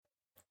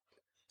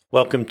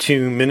Welcome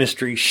to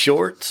Ministry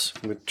Shorts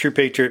with True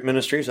Patriot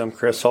Ministries. I'm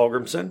Chris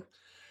Holgrimson.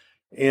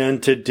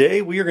 And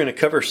today we are going to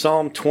cover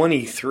Psalm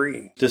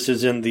 23. This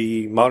is in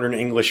the Modern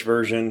English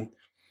Version.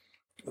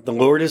 The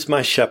Lord is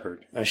my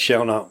shepherd, I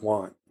shall not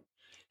want.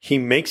 He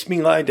makes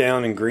me lie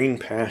down in green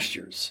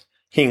pastures.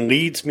 He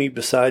leads me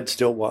beside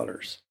still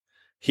waters.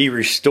 He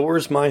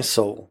restores my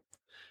soul.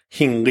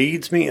 He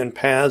leads me in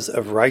paths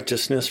of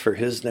righteousness for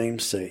his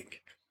name's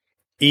sake.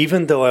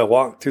 Even though I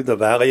walk through the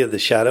valley of the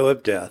shadow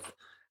of death,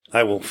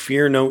 I will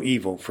fear no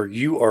evil, for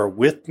you are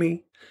with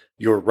me.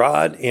 Your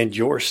rod and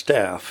your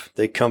staff,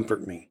 they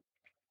comfort me.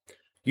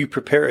 You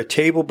prepare a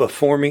table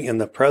before me in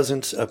the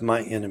presence of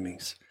my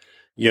enemies.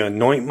 You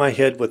anoint my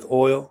head with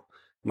oil.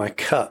 My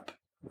cup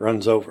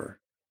runs over.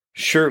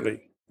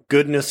 Surely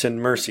goodness and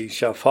mercy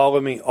shall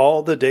follow me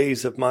all the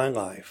days of my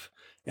life,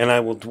 and I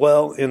will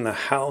dwell in the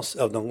house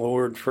of the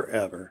Lord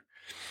forever.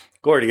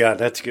 Glory to God,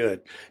 that's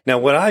good. Now,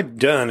 what I've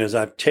done is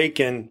I've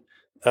taken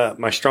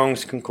my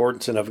Strong's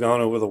Concordance and I've gone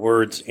over the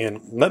words,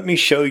 and let me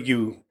show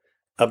you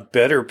a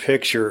better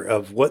picture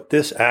of what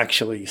this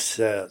actually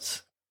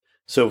says.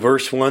 So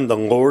verse 1, the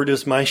Lord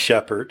is my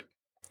shepherd.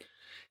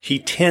 He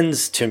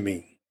tends to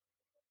me.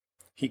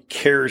 He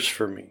cares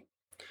for me.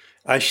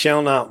 I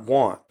shall not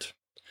want.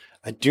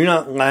 I do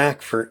not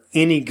lack for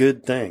any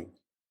good thing.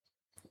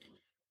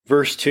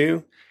 Verse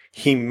 2,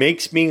 he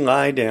makes me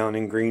lie down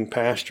in green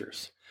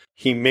pastures.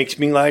 He makes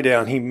me lie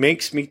down. He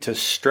makes me to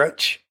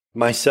stretch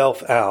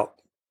myself out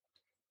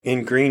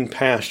in green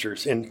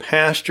pastures, in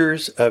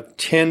pastures of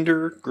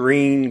tender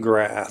green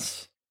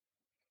grass.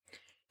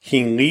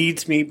 He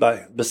leads me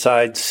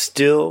beside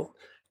still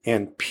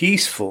and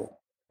peaceful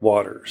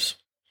waters.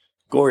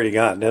 Glory to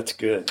God, that's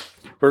good.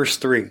 Verse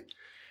 3,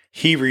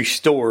 he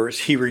restores,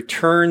 he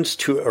returns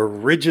to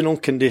original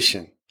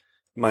condition,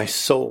 my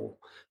soul,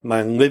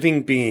 my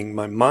living being,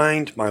 my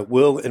mind, my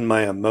will, and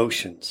my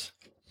emotions.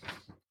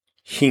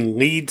 He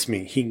leads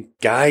me, he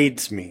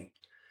guides me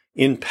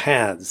in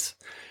paths.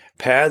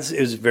 Paths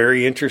is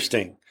very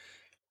interesting.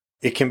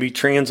 It can be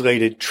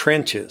translated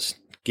trenches.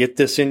 Get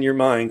this in your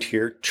mind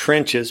here.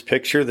 Trenches,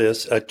 picture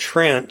this. A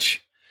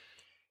trench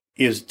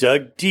is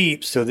dug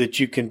deep so that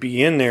you can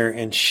be in there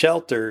and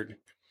sheltered,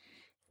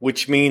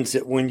 which means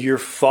that when you're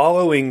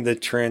following the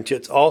trench,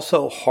 it's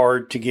also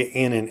hard to get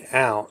in and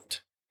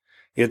out.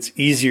 It's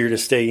easier to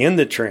stay in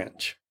the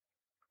trench.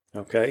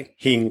 Okay?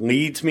 He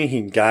leads me,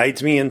 he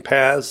guides me in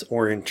paths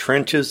or in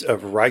trenches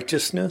of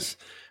righteousness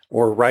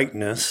or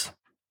rightness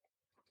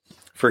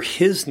for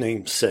his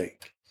name's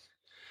sake.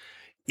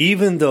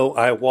 Even though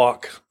I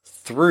walk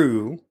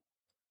through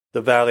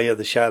the valley of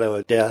the shadow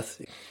of death,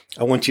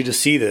 I want you to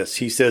see this.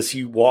 He says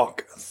you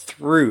walk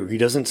through. He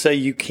doesn't say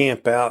you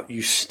camp out,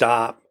 you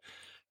stop.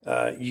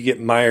 You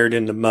get mired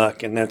in the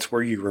muck, and that's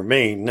where you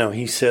remain. No,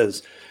 he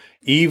says,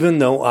 even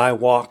though I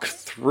walk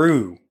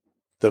through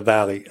the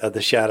valley of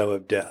the shadow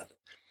of death.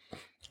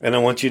 And I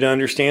want you to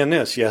understand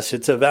this. Yes,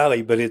 it's a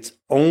valley, but it's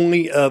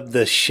only of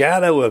the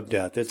shadow of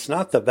death. It's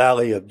not the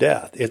valley of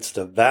death. It's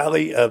the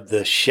valley of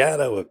the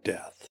shadow of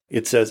death.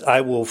 It says, I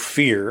will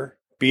fear,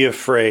 be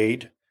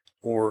afraid,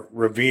 or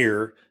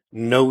revere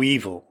no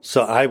evil.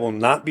 So I will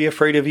not be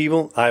afraid of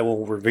evil. I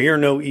will revere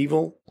no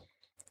evil.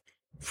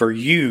 For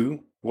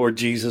you, Lord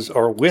Jesus,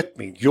 are with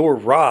me. Your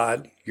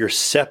rod, your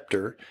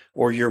scepter,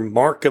 or your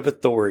mark of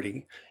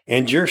authority,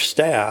 and your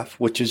staff,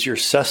 which is your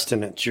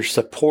sustenance, your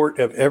support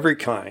of every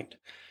kind,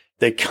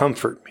 they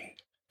comfort me.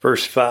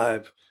 Verse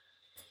 5,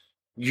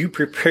 you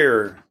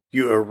prepare,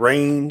 you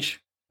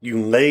arrange,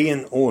 you lay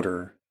in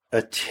order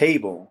a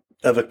table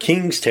of a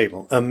king's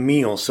table, a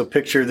meal. So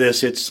picture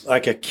this, it's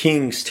like a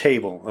king's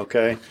table,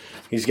 okay?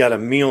 He's got a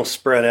meal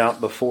spread out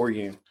before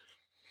you.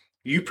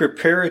 You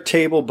prepare a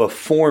table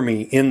before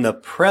me in the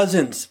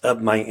presence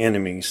of my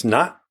enemies,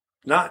 not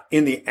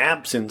in the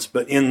absence,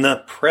 but in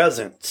the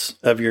presence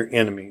of your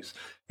enemies,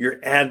 your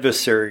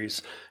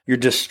adversaries, your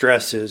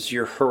distresses,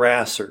 your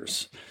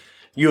harassers.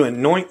 You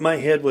anoint my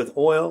head with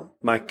oil,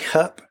 my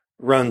cup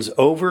runs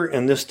over,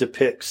 and this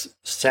depicts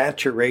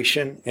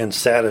saturation and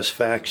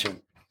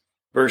satisfaction.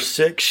 Verse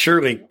 6,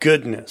 surely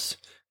goodness,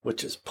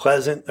 which is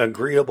pleasant,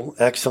 agreeable,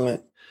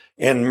 excellent,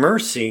 and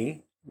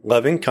mercy,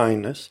 loving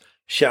kindness,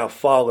 shall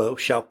follow,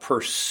 shall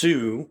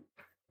pursue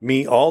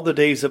me all the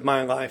days of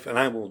my life, and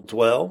I will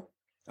dwell,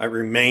 I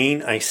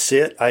remain, I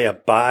sit, I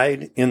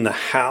abide in the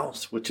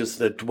house, which is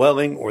the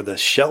dwelling or the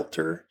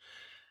shelter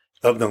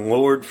of the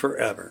Lord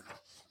forever.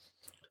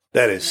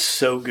 That is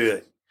so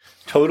good.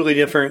 Totally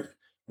different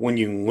when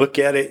you look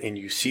at it and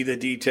you see the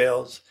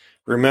details.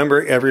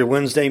 Remember, every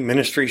Wednesday,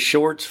 Ministry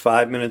Shorts,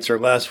 5 minutes or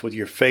less with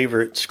your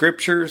favorite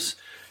scriptures.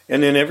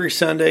 And then every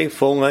Sunday,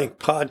 full-length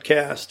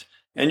podcast.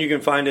 And you can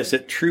find us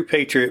at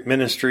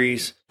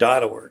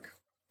truepatriotministries.org.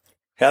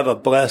 Have a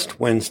blessed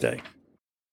Wednesday.